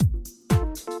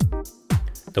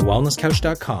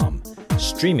TheWellnessCouch.com,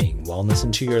 streaming wellness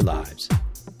into your lives.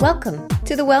 Welcome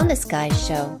to The Wellness Guys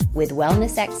Show with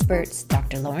wellness experts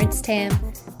Dr. Lawrence Tam,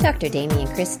 Dr. Damian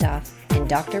Kristof, and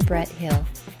Dr. Brett Hill.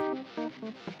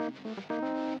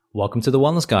 Welcome to The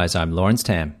Wellness Guys. I'm Lawrence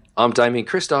Tam. I'm Damian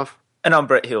Kristof. And I'm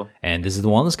Brett Hill. And this is The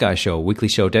Wellness Guys Show, a weekly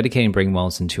show dedicating bringing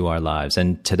wellness into our lives.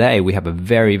 And today we have a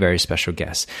very, very special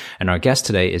guest. And our guest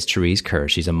today is Therese Kerr.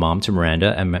 She's a mom to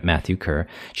Miranda and Matthew Kerr.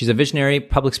 She's a visionary,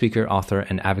 public speaker, author,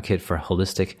 and advocate for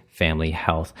holistic family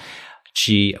health.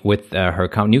 She, with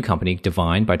her new company,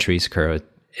 Divine by Therese Kerr,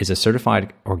 is a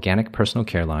certified organic personal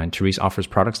care line. Therese offers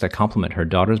products that complement her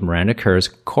daughter's Miranda Kerr's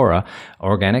Cora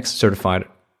Organics certified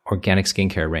organic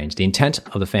skincare range. The intent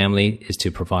of the family is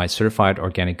to provide certified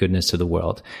organic goodness to the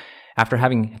world. After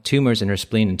having tumors in her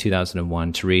spleen in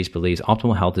 2001, Therese believes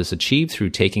optimal health is achieved through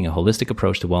taking a holistic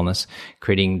approach to wellness,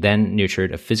 creating then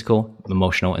nurtured a physical,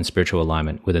 emotional, and spiritual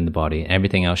alignment within the body. And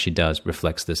everything else she does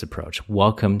reflects this approach.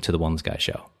 Welcome to the Wellness Guy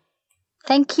Show.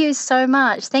 Thank you so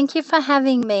much. Thank you for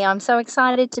having me. I'm so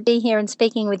excited to be here and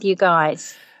speaking with you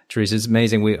guys. Therese, it's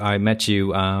amazing. I met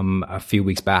you a few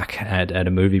weeks back at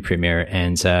a movie premiere,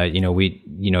 and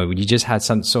you just had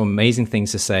some amazing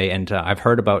things to say. And I've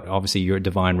heard about obviously your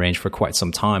Divine range for quite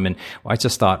some time, and I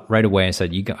just thought right away I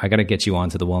said I got to get you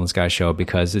onto the Wellness Guy Show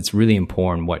because it's really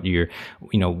important what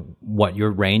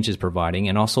your range is providing,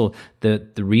 and also the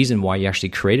reason why you actually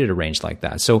created a range like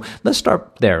that. So let's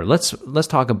start there. Let's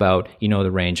talk about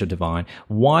the range of Divine.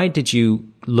 Why did you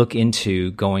look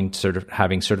into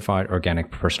having certified organic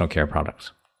personal care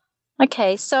products?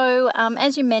 Okay, so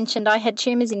as you mentioned, I had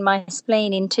tumours in my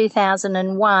spleen in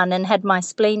 2001 and had my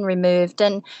spleen removed.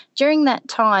 And during that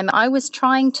time, I was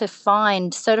trying to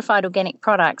find certified organic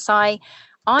products. I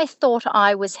thought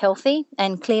I was healthy,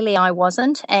 and clearly I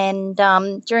wasn't. And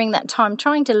during that time,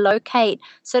 trying to locate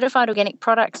certified organic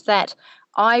products that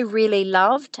I really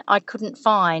loved, I couldn't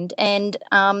find. And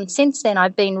since then,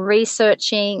 I've been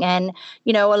researching and,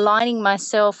 aligning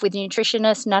myself with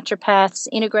nutritionists, naturopaths,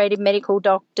 integrative medical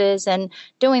doctors, and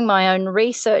doing my own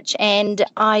research. And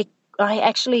I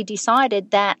actually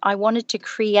decided that I wanted to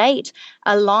create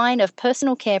a line of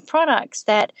personal care products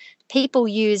that people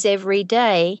use every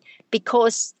day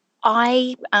because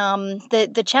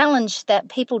the challenge that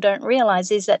people don't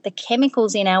realize is that the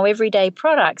chemicals in our everyday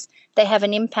products, they have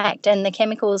an impact, and the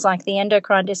chemicals like the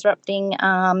endocrine disrupting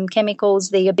chemicals,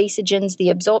 the obesogens, the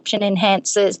absorption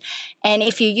enhancers, and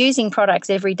if you're using products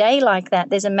every day like that,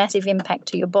 there's a massive impact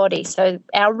to your body. So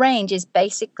our range is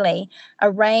basically a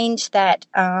range that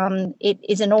it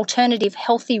is an alternative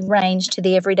healthy range to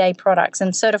the everyday products,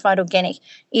 and certified organic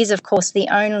is of course the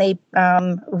only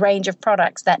range of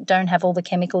products that don't have all the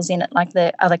chemicals in it like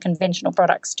the other conventional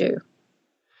products do.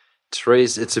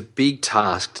 Therese, it's a big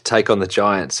task to take on the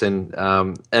giants, and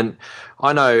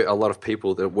I know a lot of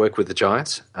people that work with the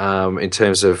giants in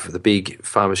terms of the big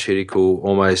pharmaceutical,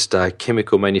 almost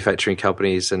chemical manufacturing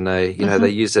companies, and they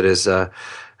use it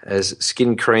as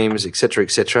skin creams, etc.,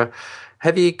 etc.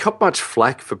 Have you caught much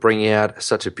flack for bringing out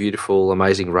such a beautiful,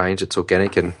 amazing range that's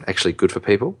organic and actually good for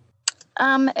people?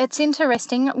 It's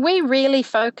interesting. We really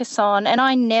focus on, and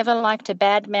I never like to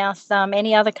badmouth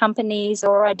any other companies,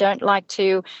 or I don't like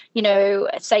to,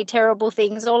 say terrible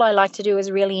things. All I like to do is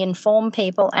really inform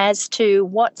people as to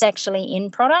what's actually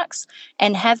in products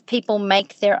and have people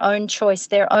make their own choice,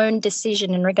 their own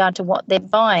decision in regard to what they're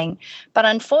buying. But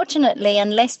unfortunately,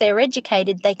 unless they're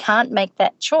educated, they can't make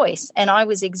that choice. And I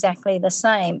was exactly the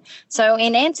same. So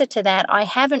in answer to that, I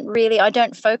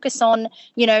don't focus on,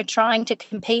 trying to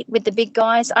compete with the big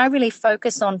guys. I really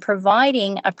focus on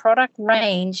providing a product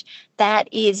range that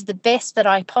is the best that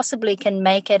I possibly can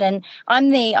make it. And I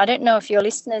don't know if your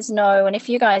listeners know, and if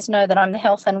you guys know, that I'm the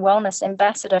Health and Wellness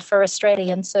Ambassador for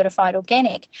Australian Certified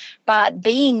Organic. But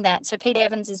being that, so Pete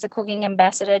Evans is the Cooking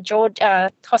Ambassador,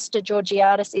 Costa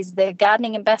Georgiadis is the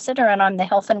Gardening Ambassador, and I'm the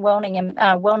Health and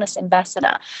Wellness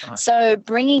Ambassador. Nice. So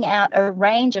bringing out a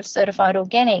range of certified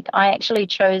organic, I actually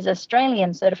chose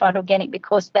Australian Certified Organic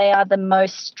because they are the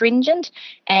most stringent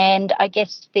and I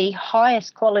guess the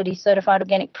highest quality certified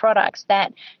organic products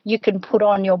that you can put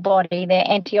on your body. They're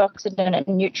antioxidant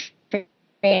and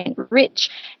nutrient rich,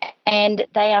 and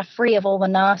they are free of all the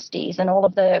nasties and all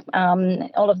of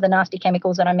the nasty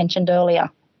chemicals that I mentioned earlier.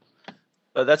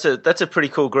 Well, that's a pretty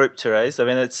cool group, Therese. I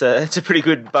mean, it's a pretty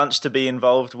good bunch to be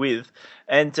involved with.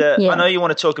 And I know you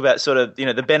want to talk about sort of,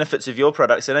 the benefits of your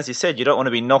products. And as you said, you don't want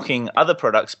to be knocking other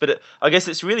products. But I guess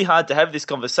it's really hard to have this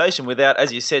conversation without,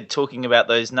 as you said, talking about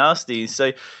those nasties.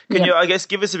 So can you, I guess,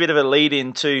 give us a bit of a lead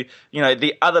into,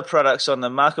 the other products on the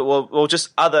market, or just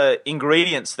other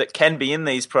ingredients that can be in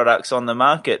these products on the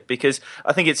market? Because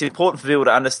I think it's important for people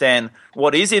to understand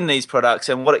what is in these products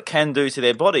and what it can do to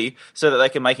their body so that they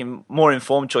can make more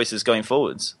informed choices going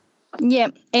forwards. Yeah,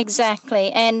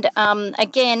 exactly. And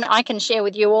again, I can share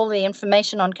with you all the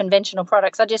information on conventional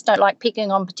products. I just don't like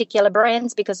picking on particular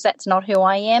brands because that's not who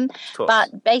I am.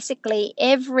 But basically,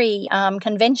 every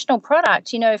conventional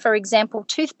product, for example,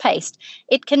 toothpaste,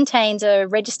 it contains a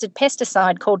registered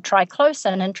pesticide called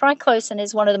triclosan, and triclosan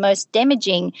is one of the most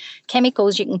damaging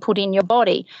chemicals you can put in your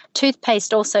body.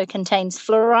 Toothpaste also contains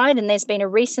fluoride, and there's been a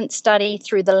recent study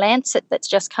through the Lancet that's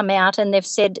just come out, and they've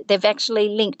said they've actually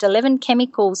linked 11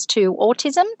 chemicals to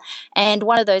autism, and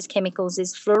one of those chemicals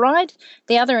is fluoride.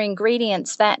 The other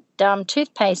ingredients that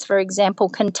toothpaste, for example,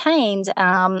 contains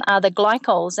are the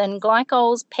glycols, and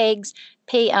glycols, PEGs,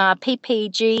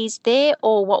 PPGs, they're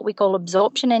all what we call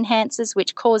absorption enhancers,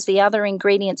 which cause the other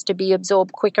ingredients to be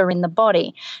absorbed quicker in the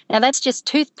body. Now, that's just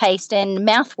toothpaste, and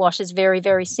mouthwash is very,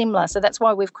 very similar. So that's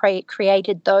why we've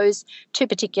created those two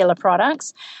particular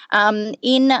products.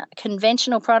 In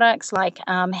conventional products like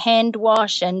hand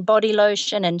wash and body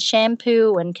lotion and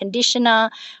shampoo and conditioner,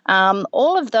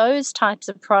 all of those types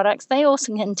of products, they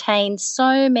also contain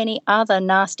so many other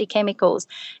nasty chemicals.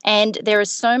 And there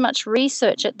is so much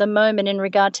research at the moment in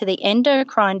regard to the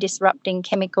endocrine disrupting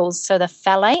chemicals, so the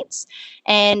phthalates.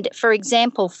 And for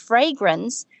example,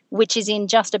 fragrance, which is in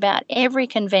just about every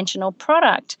conventional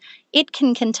product, it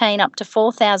can contain up to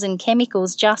 4,000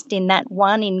 chemicals just in that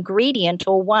one ingredient,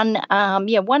 or one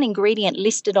ingredient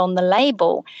listed on the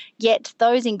label. Yet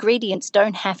those ingredients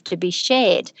don't have to be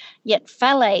shared. Yet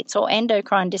phthalates or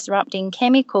endocrine disrupting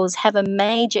chemicals have a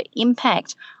major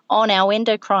impact on our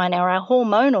endocrine or our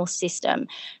hormonal system.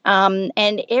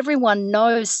 And everyone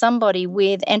knows somebody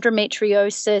with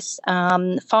endometriosis,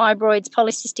 fibroids,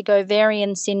 polycystic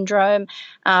ovarian syndrome,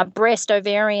 breast,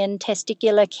 ovarian,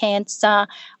 testicular cancer.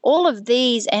 All of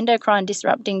these endocrine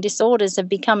disrupting disorders are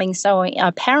becoming so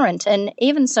apparent, and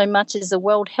even so much as the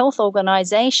World Health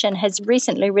Organization has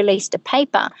recently released a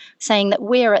paper saying that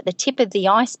we're at the tip of the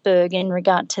iceberg in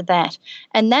regard to that.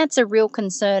 And that's a real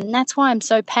concern. And that's why I'm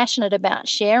so passionate about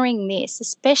sharing this,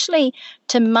 especially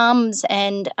to mums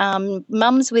and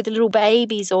mums with little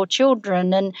babies or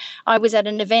children. And I was at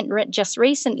an event just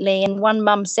recently, and one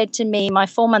mum said to me, my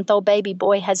 4-month-old baby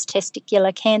boy has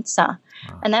testicular cancer.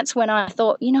 Wow. And that's when I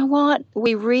thought, you know what,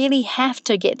 we really have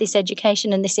to get this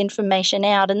education and this information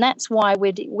out. And that's why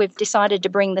we've decided to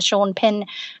bring the Sean Penn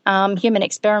Human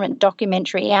Experiment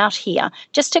documentary out here,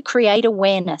 just to create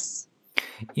awareness.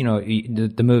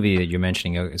 The movie that you're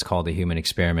mentioning is called The Human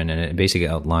Experiment, and it basically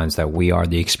outlines that we are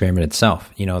the experiment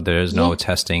itself. There's no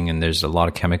testing, and there's a lot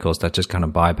of chemicals that just kind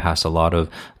of bypass a lot of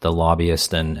the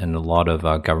lobbyists and a lot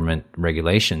of government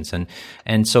regulations.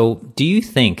 And so do you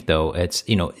think, though,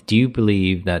 do you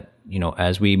believe that,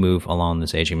 as we move along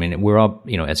this age, we're all,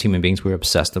 as human beings, we're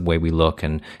obsessed with the way we look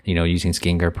and, using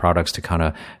skincare products to kind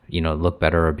of, look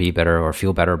better or be better or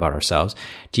feel better about ourselves.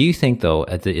 Do you think, though,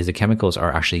 is the chemicals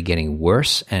are actually getting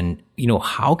worse? And,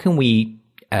 how can we,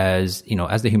 as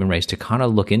the human race, to kind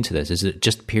of look into this? Is it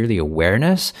just purely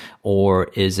awareness, or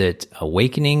is it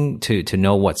awakening to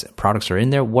know what products are in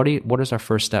there? What is our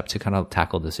first step to kind of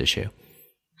tackle this issue?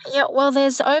 Yeah, well,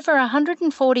 there's over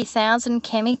 140,000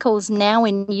 chemicals now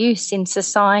in use in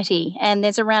society, and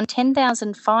there's around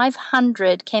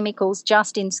 10,500 chemicals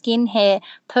just in skin, hair,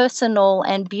 personal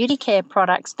and beauty care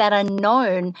products that are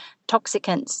known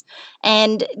toxicants.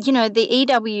 And, the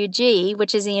EWG,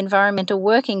 which is the Environmental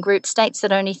Working Group, states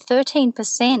that only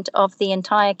 13% of the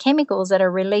entire chemicals that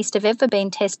are released have ever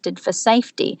been tested for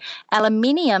safety.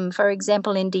 Aluminium, for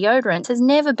example, in deodorants has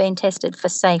never been tested for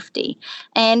safety.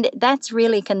 And that's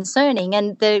really concerning.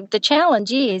 And the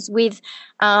challenge is with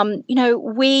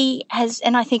we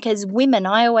and I think as women,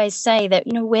 I always say that,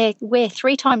 we're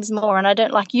 3 times more, and I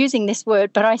don't like using this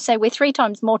word, but I say we're 3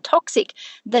 times more toxic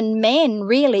than men,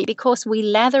 really, because we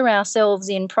lather ourselves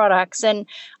in products. And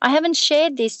I haven't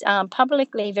shared this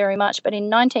publicly very much, but in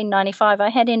 1995, I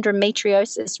had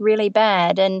endometriosis really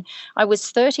bad, and I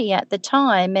was 30 at the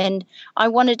time, and I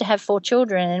wanted to have 4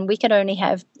 children, and we could only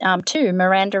have 2,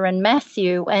 Miranda and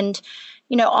Matthew. And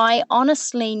I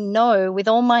honestly know with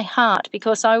all my heart,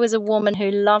 because I was a woman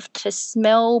who loved to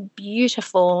smell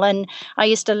beautiful, and I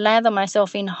used to lather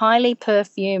myself in highly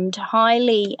perfumed,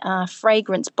 highly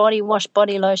fragranced body wash,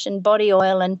 body lotion, body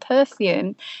oil, and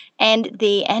perfume. And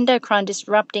the endocrine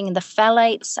disrupting, the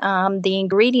phthalates, the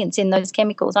ingredients in those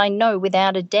chemicals, I know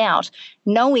without a doubt,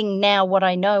 knowing now what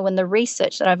I know and the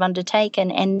research that I've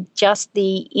undertaken and just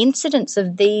the incidence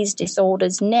of these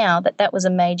disorders now, that was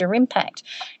a major impact.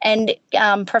 And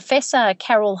Professor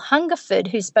Carol Hungerford,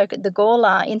 who spoke at the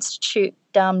Gawler Institute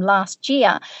last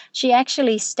year, she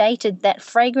actually stated that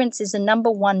fragrance is the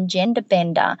number one gender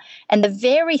bender. And the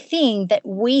very thing that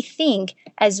we think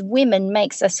as women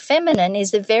makes us feminine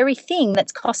is the very thing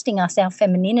that's costing us our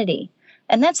femininity.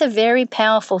 And that's a very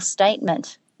powerful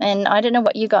statement. And I don't know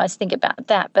what you guys think about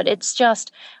that, but it's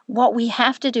just what we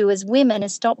have to do as women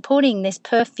is stop putting this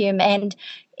perfume and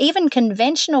even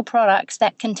conventional products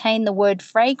that contain the word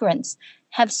fragrance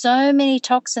have so many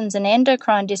toxins and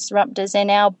endocrine disruptors, and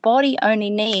our body only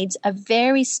needs a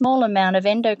very small amount of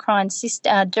endocrine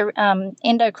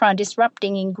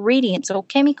disrupting ingredients or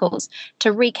chemicals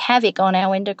to wreak havoc on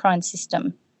our endocrine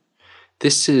system.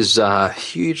 This is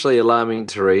hugely alarming,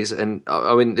 Therese, and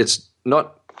I mean it's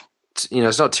not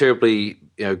terribly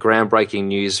groundbreaking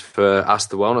news for us,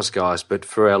 the wellness guys, but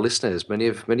for our listeners, many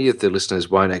of the listeners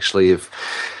won't actually have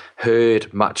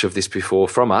heard much of this before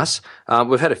from us.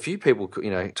 We've had a few people,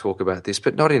 talk about this,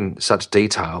 but not in such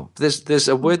detail. There's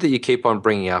a word that you keep on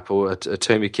bringing up, or a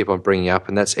term you keep on bringing up,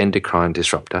 and that's endocrine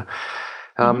disruptor.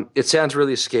 It sounds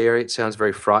really scary. It sounds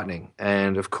very frightening,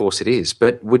 and of course it is.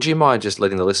 But would you mind just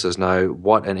letting the listeners know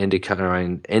what an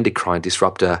endocrine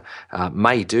disruptor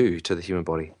may do to the human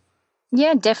body?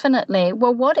 Yeah, definitely.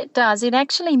 Well, what it does, it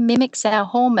actually mimics our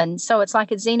hormones. So it's like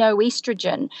a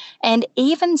xenoestrogen. And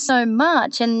even so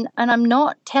much, and I'm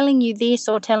not telling you this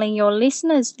or telling your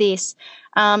listeners this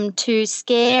to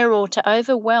scare or to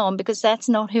overwhelm, because that's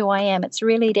not who I am. It's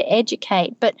really to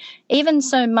educate. But even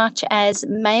so much as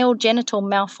male genital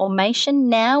malformation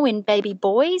now in baby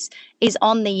boys is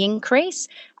on the increase.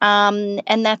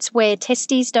 And that's where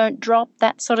testes don't drop,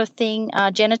 that sort of thing.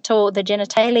 The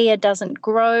genitalia doesn't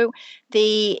grow.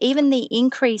 Even the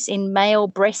increase in male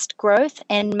breast growth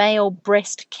and male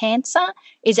breast cancer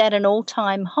is at an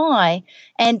all-time high.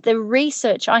 And the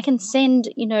research, I can send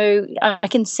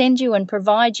you and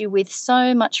provide you with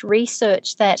so much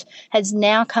research that has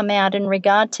now come out in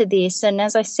regard to this. And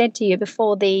as I said to you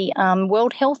before, the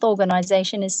World Health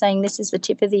Organization is saying this is the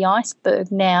tip of the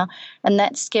iceberg now, and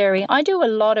that's scary. I do a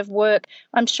lot of work.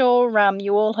 I'm sure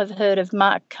you all have heard of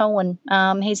Mark Cohen.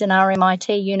 He's an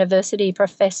RMIT University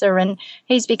professor, and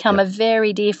he's become a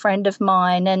very dear friend of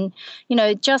mine. And,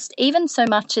 just even so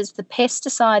much as the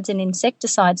pesticides and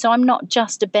insecticides. So I'm not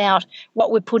just about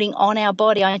what we're putting on our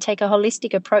body. I take a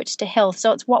holistic approach to health.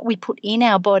 So it's what we put in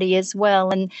our body as well.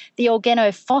 And the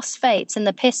organophosphates and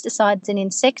the pesticides and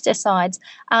insecticides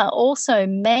are also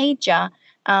major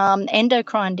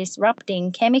endocrine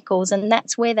disrupting chemicals, and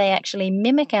that's where they actually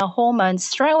mimic our hormones,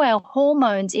 throw our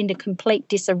hormones into complete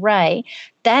disarray.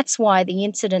 That's why the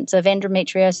incidence of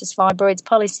endometriosis, fibroids,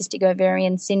 polycystic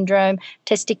ovarian syndrome,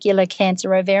 testicular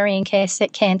cancer, ovarian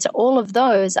cancer, all of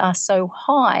those are so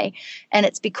high, and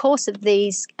it's because of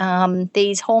these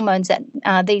hormones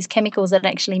these chemicals that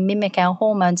actually mimic our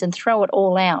hormones and throw it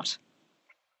all out.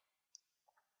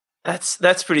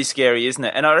 That's pretty scary, isn't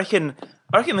it? And I reckon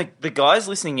the guys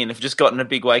listening in have just gotten a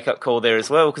big wake up call there as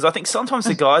well, because I think sometimes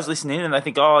the guys listen in and they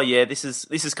think, oh yeah, this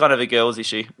is kind of a girls'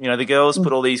 issue. The girls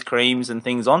put all these creams and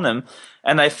things on them,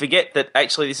 and they forget that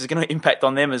actually this is going to impact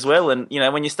on them as well. And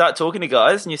when you start talking to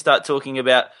guys and you start talking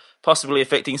about possibly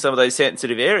affecting some of those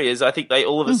sensitive areas, I think they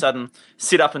all of a sudden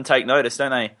sit up and take notice, don't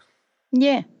they?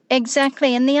 Yeah.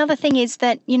 Exactly. And the other thing is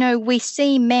that, we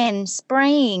see men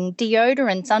spraying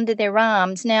deodorants under their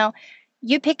arms. Now,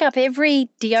 you pick up every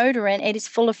deodorant, it is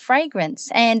full of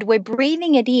fragrance, and we're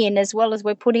breathing it in as well as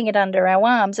we're putting it under our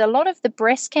arms. A lot of the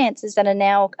breast cancers that are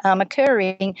now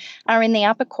occurring are in the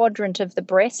upper quadrant of the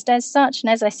breast as such. And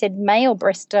as I said, male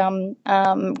breast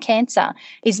cancer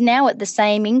is now at the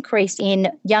same increase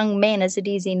in young men as it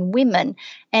is in women.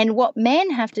 And what men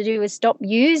have to do is stop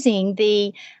using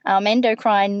the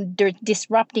endocrine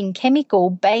disrupting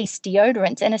chemical-based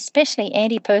deodorants, and especially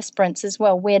antiperspirants as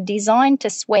well. We're designed to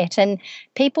sweat, and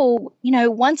people,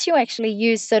 once you actually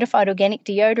use certified organic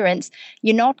deodorants,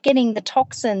 you're not getting the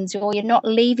toxins, or you're not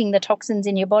leaving the toxins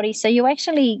in your body, so you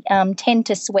actually tend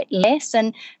to sweat less,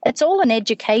 and it's all an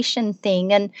education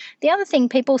thing. And the other thing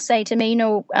people say to me,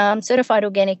 certified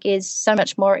organic is so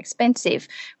much more expensive.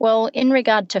 Well, in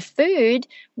regard to food,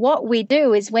 what we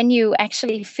do is when you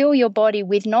actually fill your body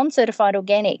with non-certified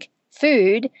organic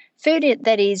food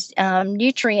that is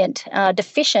nutrient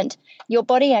deficient, your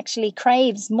body actually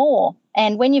craves more.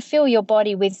 And when you fill your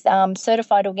body with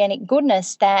certified organic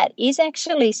goodness that is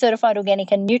actually certified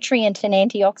organic and nutrient and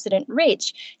antioxidant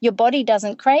rich, your body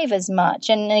doesn't crave as much.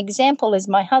 And an example is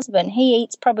my husband. He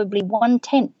eats probably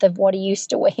 1/10 of what he used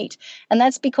to eat. And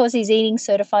that's because he's eating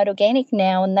certified organic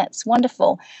now, and that's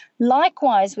wonderful.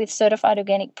 Likewise, with certified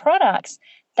organic products,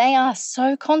 they are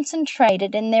so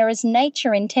concentrated and they're as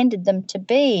nature intended them to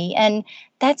be. And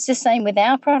that's the same with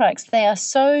our products. They are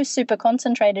so super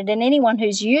concentrated, and anyone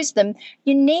who's used them,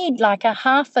 you need like a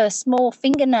half a small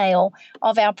fingernail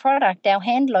of our product, our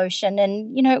hand lotion.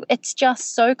 And, it's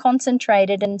just so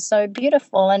concentrated and so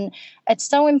beautiful. And it's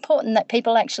so important that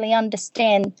people actually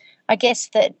understand, I guess,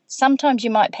 that sometimes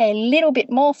you might pay a little bit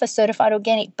more for certified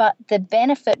organic, but the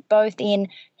benefit both in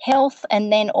health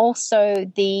and then also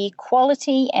the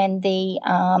quality and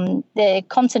the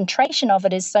concentration of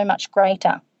it is so much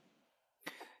greater.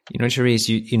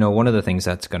 Cherise, one of the things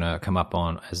that's going to come up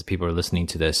on as people are listening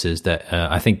to this is that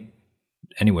I think,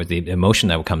 anyway, the emotion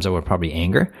that comes up will probably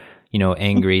anger.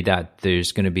 Angry that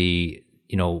there's going to be,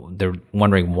 they're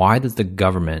wondering, why does the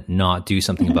government not do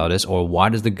something about this, or why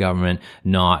does the government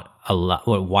not allow,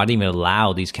 or why do you even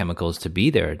allow these chemicals to be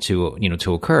there to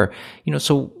occur?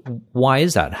 So why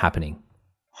is that happening?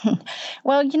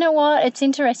 Well, you know what? It's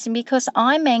interesting because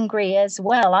I'm angry as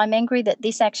well. I'm angry that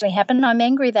this actually happened. I'm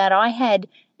angry that I had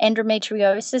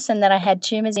endometriosis and that I had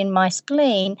tumors in my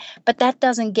spleen, but that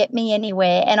doesn't get me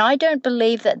anywhere. And I don't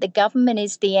believe that the government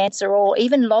is the answer, or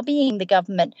even lobbying the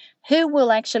government. Who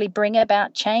will actually bring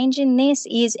about change in this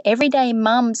is everyday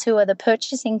mums who are the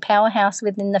purchasing powerhouse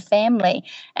within the family.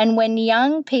 And when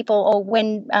young people, or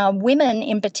when women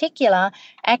in particular,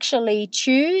 actually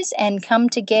choose and come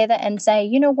together and say,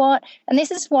 you know what, and this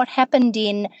is what happened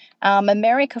in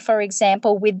America, for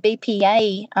example, with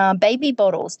BPA baby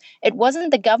bottles. It wasn't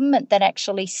the government that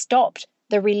actually stopped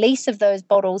the release of those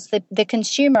bottles. The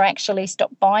consumer actually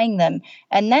stopped buying them.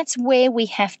 And that's where we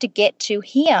have to get to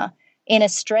here. In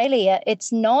Australia,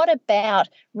 it's not about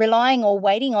relying or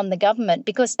waiting on the government,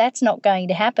 because that's not going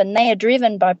to happen. They are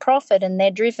driven by profit and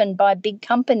they're driven by big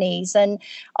companies. And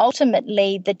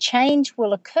ultimately, the change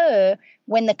will occur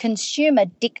when the consumer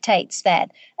dictates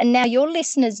that. And now your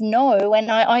listeners know,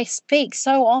 and I speak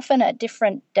so often at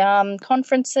different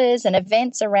conferences and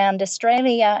events around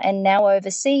Australia and now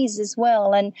overseas as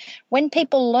well. And when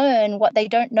people learn what they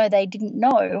don't know they didn't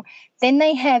know, then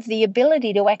they have the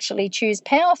ability to actually choose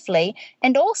powerfully.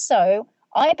 And also,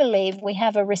 I believe we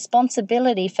have a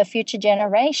responsibility for future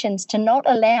generations to not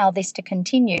allow this to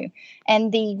continue.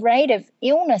 And the rate of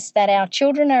illness that our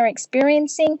children are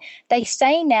experiencing, they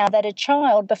say now that a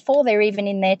child, before they're even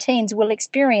in their teens, will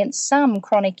experience some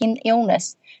chronic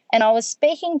illness. And I was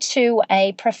speaking to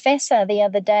a professor the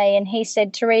other day, and he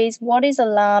said, Therese, what is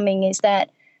alarming is that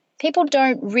people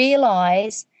don't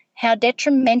realize how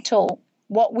detrimental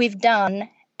what we've done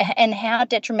and how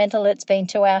detrimental it's been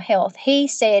to our health. He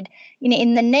said,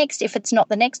 in the next, if it's not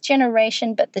the next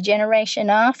generation, but the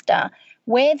generation after,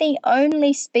 we're the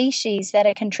only species that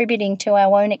are contributing to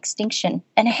our own extinction.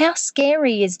 And how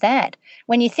scary is that?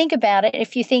 When you think about it,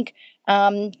 if you think,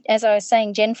 as I was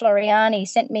saying, Jen Floriani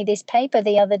sent me this paper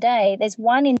the other day, there's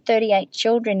 1 in 38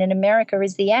 children in America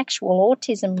is the actual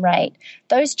autism rate.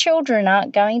 Those children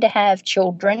aren't going to have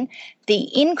children. The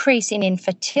increase in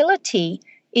infertility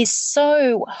is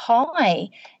so high.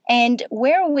 And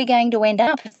where are we going to end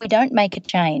up if we don't make a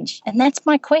change? And that's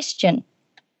my question.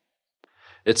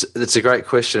 It's a great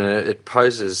question, and it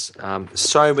poses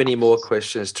so many more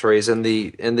questions, Therese. And the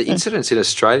incidence in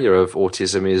Australia of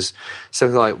autism is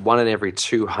something like 1 in every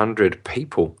 200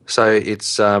 people. So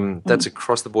it's that's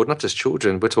across the board, not just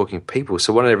children. We're talking people.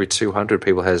 So 1 in every 200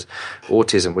 people has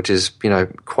autism, which is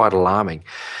quite alarming.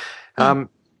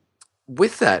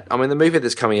 With that, I mean, the movie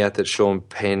that's coming out that Sean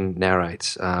Penn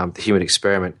narrates, The Human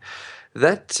Experiment,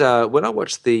 that when I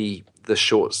watched the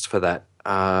shorts for that,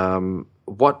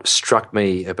 what struck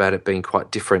me about it being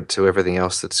quite different to everything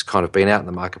else that's kind of been out in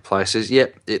the marketplace is,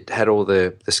 it had all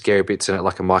the scary bits in it,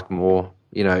 like a Mike Moore,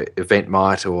 event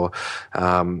might, or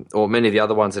many of the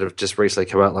other ones that have just recently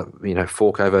come out, like,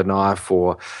 Fork Over Knife,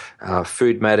 or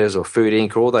Food Matters, or Food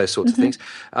Inc., or all those sorts of things.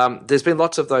 There's been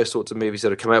lots of those sorts of movies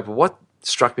that have come out, but what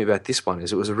struck me about this one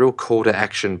is it was a real call to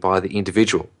action by the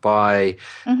individual, by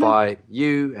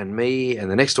you and me and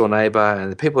the next door neighbour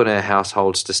and the people in our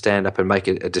households to stand up and make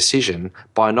a decision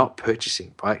by not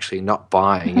purchasing, by actually not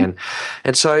buying.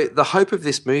 And so the hope of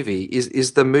this movie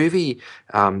is the movie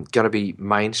going to be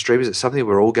mainstream? Is it something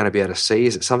we're all going to be able to see?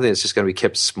 Is it something that's just going to be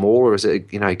kept small, or is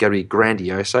it going to be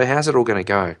grandiose? So how's it all going to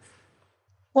go?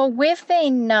 Well,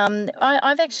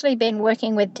 I've actually been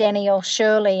working with Danielle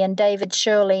Shirley and David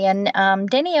Shirley, and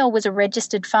Danielle was a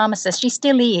registered pharmacist. She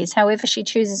still is. However, she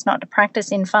chooses not to practice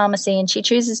in pharmacy and she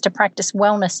chooses to practice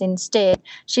wellness instead.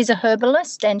 She's a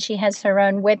herbalist and she has her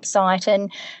own website. And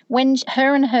when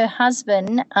her and her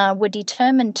husband were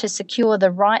determined to secure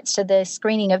the rights to the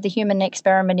screening of the human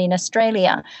experiment in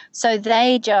Australia, so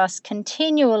they just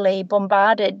continually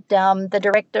bombarded the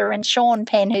director and Sean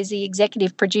Penn, who's the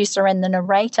executive producer and the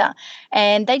narrator,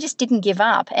 and they just didn't give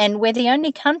up. And we're the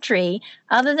only country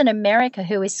other than America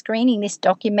who is screening this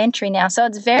documentary now. So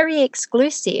it's very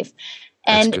exclusive.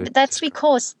 And that's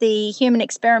because the human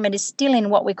experiment is still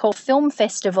in what we call film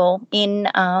festival in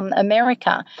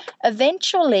America.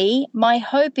 Eventually, my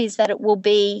hope is that it will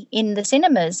be in the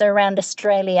cinemas around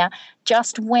Australia.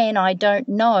 Just when, I don't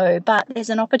know, but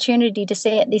there's an opportunity to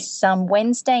see it this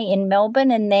Wednesday in Melbourne,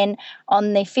 and then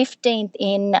on the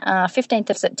 15th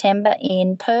of September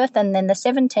in Perth, and then the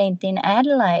 17th in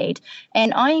Adelaide.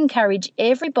 And I encourage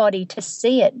everybody to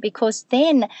see it, because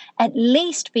then at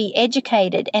least be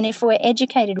educated. And if we're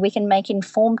educated, we can make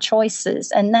informed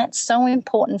choices. And that's so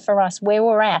important for us, where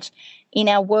we're at in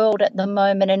our world at the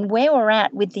moment and where we're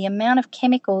at with the amount of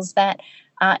chemicals that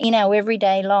are in our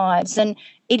everyday lives. And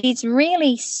it is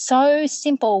really so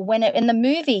simple and the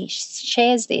movie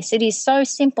shares this. It is so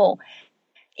simple.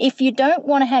 If you don't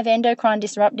want to have endocrine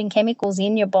disrupting chemicals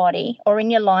in your body or in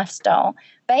your lifestyle,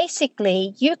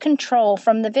 basically you control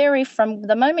from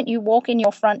the moment you walk in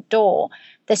your front door.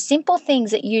 The simple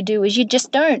things that you do is you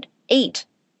just don't eat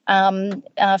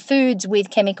foods with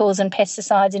chemicals and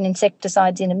pesticides and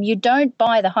insecticides in them. You don't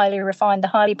buy the highly refined, the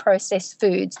highly processed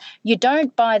foods. You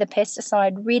don't buy the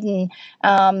pesticide-ridden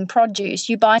produce.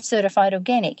 You buy certified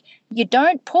organic. You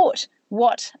don't put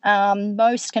what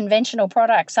most conventional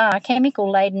products are,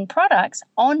 chemical-laden products,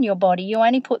 on your body. You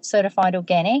only put certified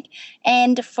organic.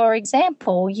 And, for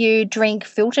example, you drink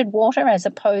filtered water as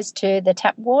opposed to the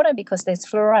tap water, because there's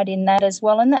fluoride in that as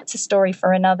well, and that's a story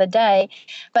for another day.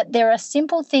 But there are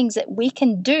simple things that we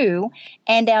can do,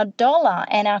 and our dollar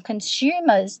and our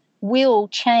consumers will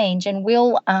change and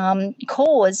will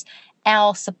cause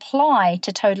our supply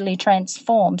to totally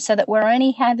transform, so that we're only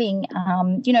having,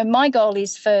 my goal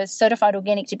is for certified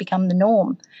organic to become the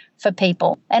norm for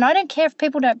people. And I don't care if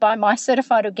people don't buy my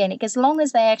certified organic, as long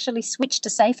as they actually switch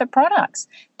to safer products.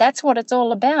 That's what it's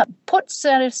all about. Put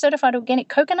certified organic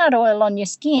coconut oil on your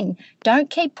skin.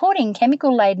 Don't keep putting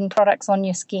chemical-laden products on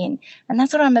your skin. And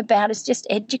that's what I'm about, is just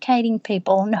educating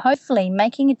people and hopefully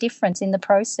making a difference in the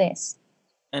process.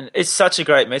 And it's such a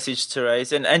great message,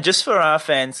 Therese. And just for our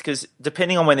fans, because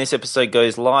depending on when this episode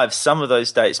goes live, some of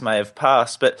those dates may have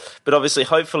passed. But obviously,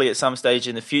 hopefully at some stage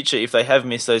in the future, if they have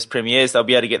missed those premieres, they'll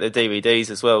be able to get the DVDs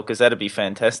as well, because that'd be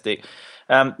fantastic.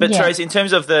 Therese, in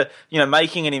terms of the,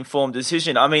 making an informed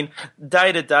decision, I mean,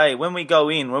 day to day, when we go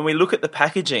in, when we look at the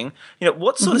packaging,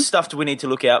 what sort of stuff do we need to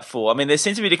look out for? I mean, there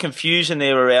seems to be the confusion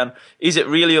there around, is it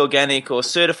really organic or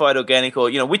certified organic, or,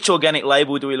 which organic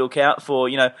label do we look out for?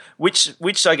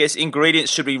 Which, I guess, ingredients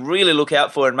should we really look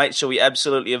out for and make sure we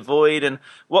absolutely avoid? And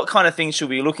what kind of things should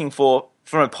we be looking for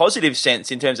from a positive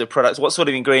sense in terms of products? What sort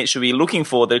of ingredients should we be looking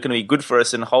for that are going to be good for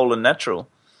us and whole and natural?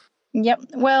 Yep.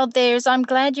 Well, I'm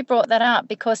glad you brought that up,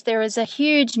 because there is a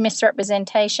huge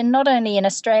misrepresentation, not only in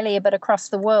Australia but across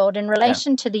the world, in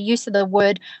relation to the use of the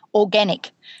word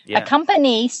organic. Yeah. A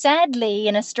company, sadly,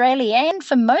 in Australia and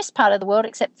for most part of the world,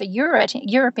 except for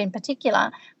Europe in particular,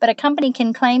 but a company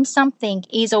can claim something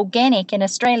is organic in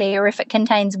Australia if it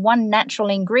contains one natural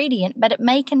ingredient, but it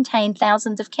may contain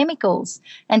thousands of chemicals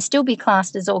and still be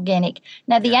classed as organic.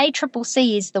 Now, the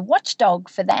ACCC is the watchdog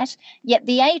for that, yet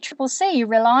the ACCC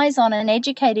relies on an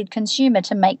educated consumer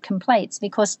to make complaints,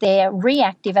 because they're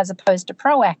reactive as opposed to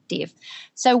proactive.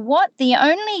 So the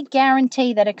only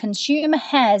guarantee that a consumer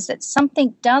has that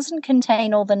something doesn't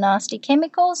contain all the nasty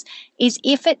chemicals is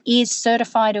if it is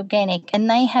certified organic, and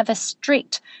they have a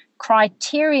stringent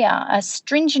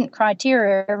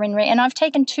criteria. And I've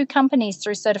taken two companies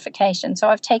through certification. So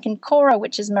I've taken Cora,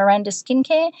 which is Miranda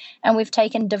Skincare, and we've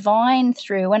taken Divine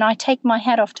through. And I take my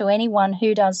hat off to anyone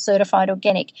who does certified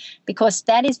organic, because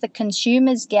that is the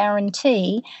consumer's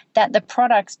guarantee that the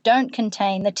products don't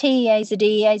contain the TEAs, the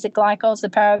DEAs, the glycols, the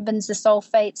parabens, the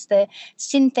sulfates, the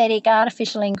synthetic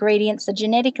artificial ingredients, the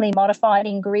genetically modified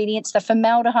ingredients, the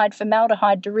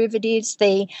formaldehyde derivatives,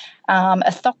 the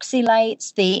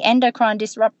ethoxylates, the endocrine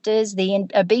disruptors, the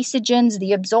obesogens,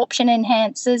 the absorption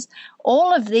enhancers,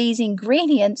 all of these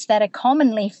ingredients that are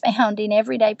commonly found in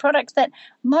everyday products that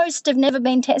most have never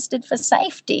been tested for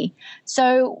safety.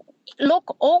 So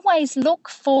always look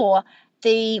for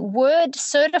the word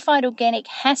certified organic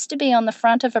has to be on the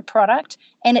front of a product,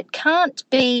 and it can't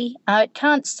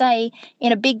say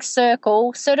in a big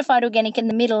circle certified organic in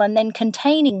the middle and then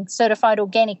containing certified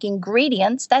organic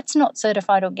ingredients. That's not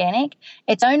certified organic.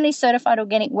 It's only certified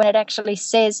organic when it actually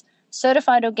says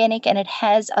certified organic and it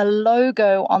has a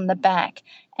logo on the back.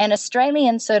 And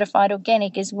Australian Certified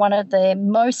Organic is one of the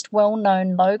most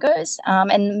well-known logos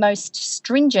and most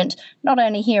stringent, not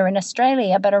only here in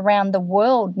Australia, but around the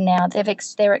world now.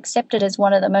 They're accepted as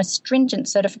one of the most stringent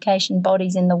certification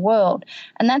bodies in the world.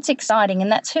 And that's exciting.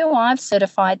 And that's who I've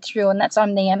certified through, and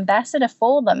I'm the ambassador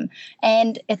for them.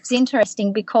 And it's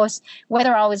interesting because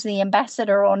whether I was the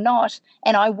ambassador or not,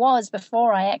 and I was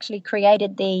before I actually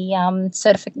created the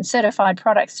certified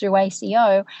products through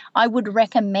ACO, I would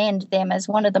recommend them as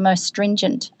one of the most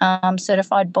stringent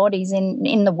certified bodies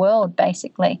in the world,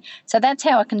 basically. So that's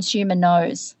how a consumer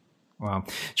knows. Wow.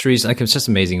 Therese, it's just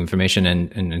amazing information,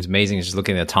 and it's amazing just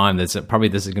looking at the time. This is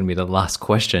going to be the last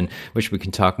question, which we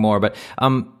can talk more. But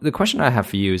the question I have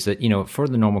for you is that, for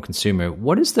the normal consumer,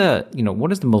 what is the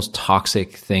most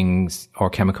toxic things or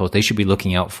chemicals they should be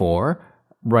looking out for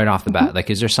right off the bat? Like,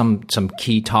 is there some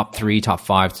key top 3, top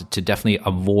 5 to definitely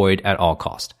avoid at all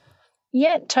cost?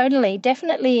 Yeah, totally.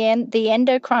 Definitely. And the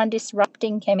endocrine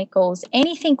disrupting chemicals,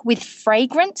 anything with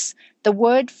fragrance, the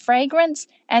word fragrance,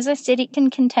 as I said, it can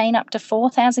contain up to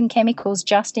 4,000 chemicals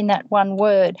just in that one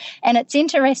word. And it's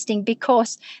interesting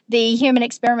because the human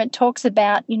experiment talks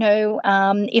about,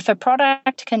 if a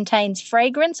product contains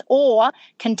fragrance or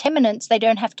contaminants, they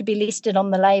don't have to be listed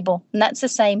on the label. And that's the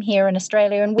same here in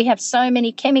Australia. And we have so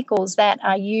many chemicals that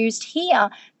are used here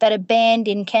that are banned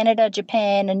in Canada,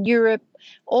 Japan, and Europe,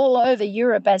 all over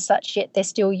Europe as such, yet they're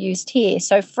still used here.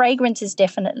 So fragrance is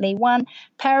definitely one.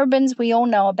 Parabens, we all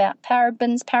know about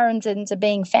parabens. Parabens are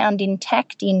being found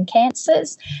intact in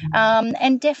cancers.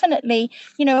 And definitely,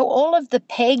 all of the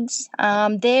PEGs,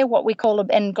 they're what we call,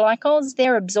 and glycols,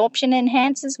 they're absorption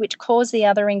enhancers, which cause the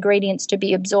other ingredients to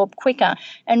be absorbed quicker.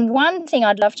 And one thing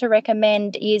I'd love to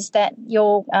recommend is that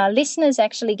your listeners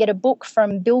actually get a book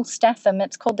from Bill Statham.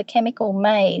 It's called The Chemical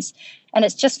Maze. And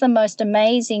it's just the most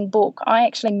amazing book. I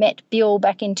actually met Bill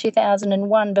back in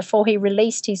 2001 before he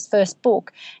released his first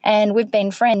book, and we've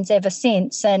been friends ever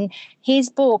since. And his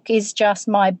book is just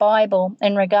my Bible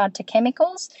in regard to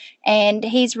chemicals. And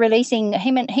he's releasing,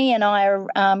 he and I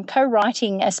are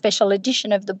co-writing a special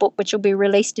edition of the book, which will be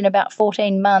released in about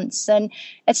 14 months. And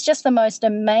it's just the most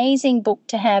amazing book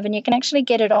to have. And you can actually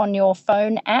get it on your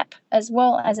phone app as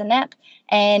well as an app.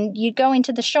 And you go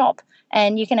into the shop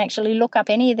and you can actually look up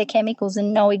any of the chemicals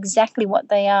and know exactly what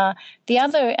they are. The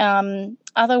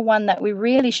other one that we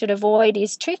really should avoid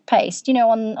is toothpaste.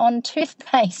 On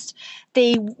toothpaste,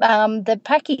 the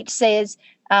package says,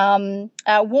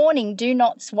 warning, do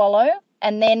not swallow.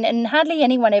 And hardly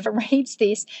anyone ever reads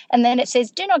this. And then it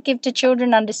says, do not give to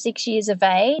children under 6 years of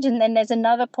age. And then there's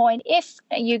another point. If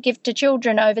you give to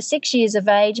children over 6 years of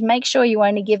age, make sure you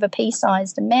only give a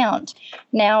pea-sized amount.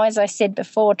 Now, as I said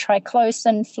before,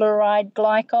 triclosan, fluoride,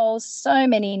 glycols, so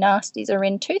many nasties are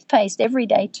in toothpaste,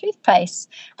 everyday toothpaste.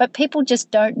 But people just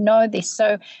don't know this.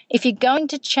 So if you're going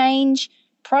to change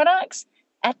products,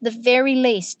 at the very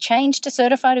least, change to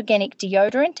certified organic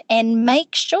deodorant and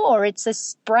make sure it's a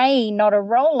spray, not a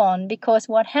roll-on, because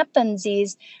what happens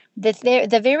is that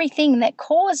the very thing that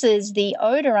causes the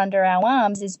odor under our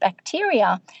arms is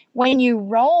bacteria. When you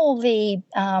roll the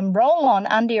roll-on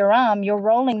under your arm, you're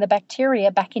rolling the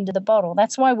bacteria back into the bottle.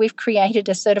 That's why we've created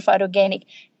a certified organic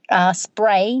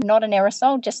spray, not an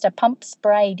aerosol, just a pump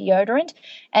spray deodorant.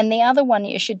 And the other one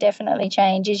you should definitely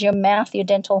change is your mouth, your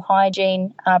dental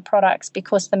hygiene products,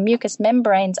 because the mucous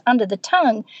membranes under the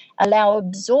tongue allow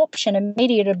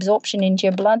immediate absorption into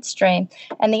your bloodstream.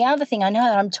 And the other thing, I know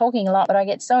that I'm talking a lot, but I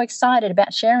get so excited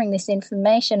about sharing this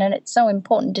information, and it's so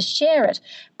important to share it.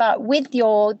 But with the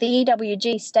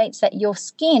EWG states that your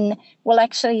skin will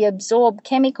actually absorb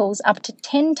chemicals up to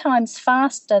 10 times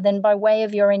faster than by way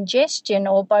of your ingestion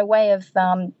or by way of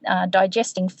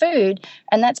digesting food.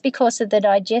 And that's because of the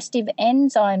digestive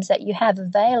enzymes that you have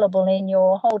available in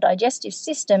your whole digestive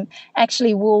system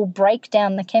actually will break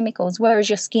down the chemicals, whereas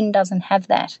your skin doesn't have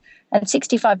that. And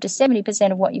 65 to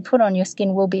 70% of what you put on your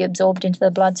skin will be absorbed into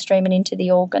the bloodstream and into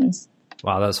the organs.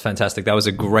 Wow, that was fantastic. That was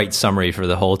a great summary for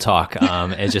the whole talk.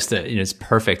 It's just, it's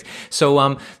perfect.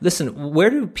 So, listen, where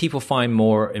do people find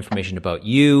more information about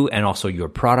you and also your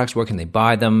products? Where can they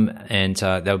buy them? And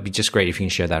that would be just great if you can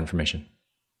share that information.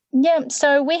 Yeah,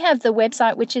 so we have the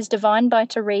website, which is Divine by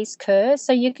Therese Kerr.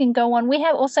 So you can go on. We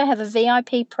also have a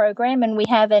VIP program, and we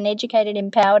have an Educated,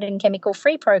 Empowered, and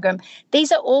Chemical-Free program.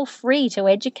 These are all free to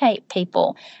educate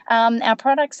people. Our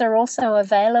products are also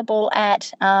available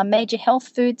at major health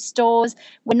food stores.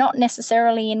 We're not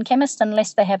necessarily in chemists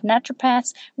unless they have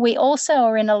naturopaths. We also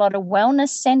are in a lot of wellness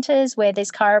centers where there's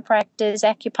chiropractors,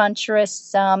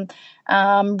 acupuncturists,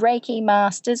 Reiki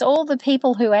masters, all the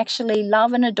people who actually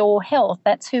love and adore health.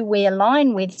 That's who we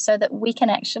align with, so that we can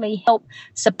actually help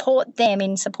support them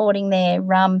in supporting their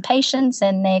patients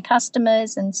and their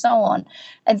customers and so on.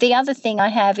 And the other thing I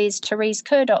have is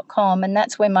theresekerr.com, and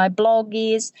that's where my blog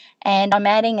is, and I'm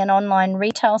adding an online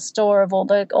retail store of all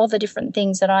the different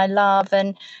things that I love.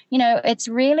 And it's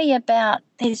really about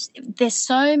there's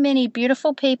so many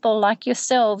beautiful people like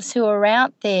yourselves who are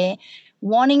out there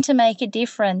wanting to make a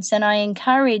difference. And I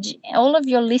encourage all of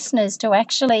your listeners to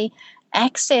actually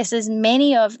access as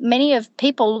many of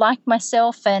people like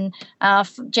myself and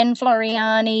Jen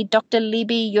Floriani, Dr.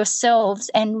 Libby, yourselves,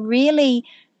 and really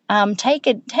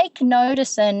take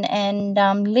notice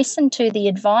and listen to the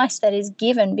advice that is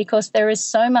given, because there is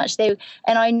so much there.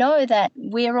 And I know that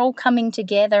we're all coming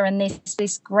together, and there's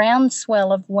this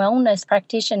groundswell of wellness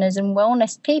practitioners and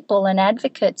wellness people and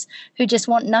advocates who just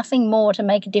want nothing more to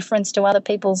make a difference to other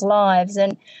people's lives.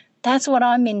 And that's what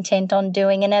I'm intent on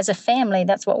doing. And as a family,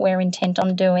 that's what we're intent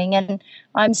on doing. And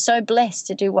I'm so blessed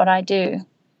to do what I do.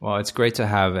 Well, it's great to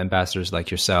have ambassadors like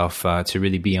yourself to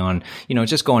really be on,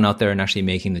 just going out there and actually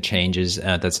making the changes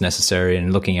that's necessary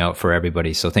and looking out for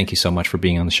everybody. So thank you so much for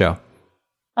being on the show.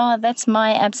 Oh, that's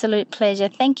my absolute pleasure.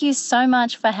 Thank you so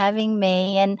much for having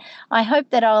me. And I hope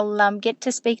that I'll get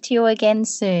to speak to you again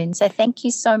soon. So thank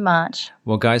you so much.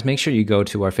 Well, guys, make sure you go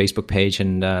to our Facebook page.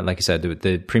 And like I said,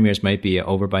 the premieres might be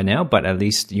over by now, but at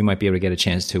least you might be able to get a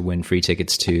chance to win free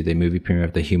tickets to the movie premiere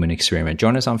of The Human Experiment.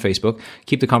 Join us on Facebook.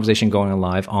 Keep the conversation going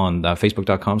live on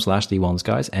facebook.com/The Wellness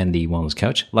Guys and The Wellness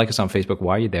Couch. Like us on Facebook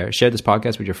while you're there. Share this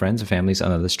podcast with your friends and families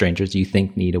and other strangers you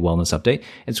think need a wellness update.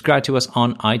 And subscribe to us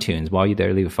on iTunes. While you're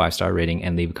there, leave a 5-star rating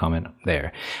and leave a comment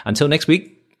there. Until next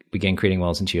week, begin creating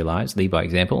wellness into your lives. Lead by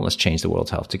example, and let's change the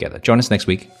world's health together. Join us next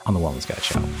week on The Wellness Couch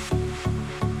Show.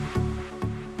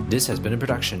 This has been a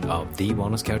production of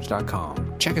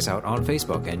TheWellnessCouch.com. Check us out on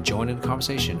Facebook and join in the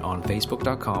conversation on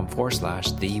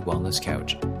Facebook.com/The Wellness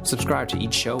Couch. Subscribe to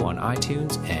each show on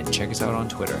iTunes and check us out on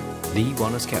Twitter. The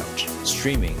Wellness Couch,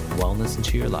 streaming wellness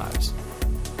into your lives.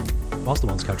 Whilst the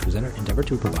Wellness Couch presenter endeavor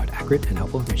to provide accurate and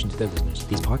helpful information to their listeners,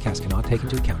 these podcasts cannot take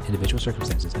into account individual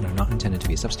circumstances and are not intended to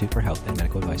be a substitute for health and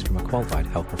medical advice from a qualified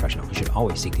health professional. You should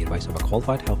always seek the advice of a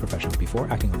qualified health professional before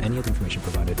acting on any of the information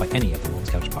provided by any of the Wellness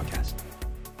Couch podcasts.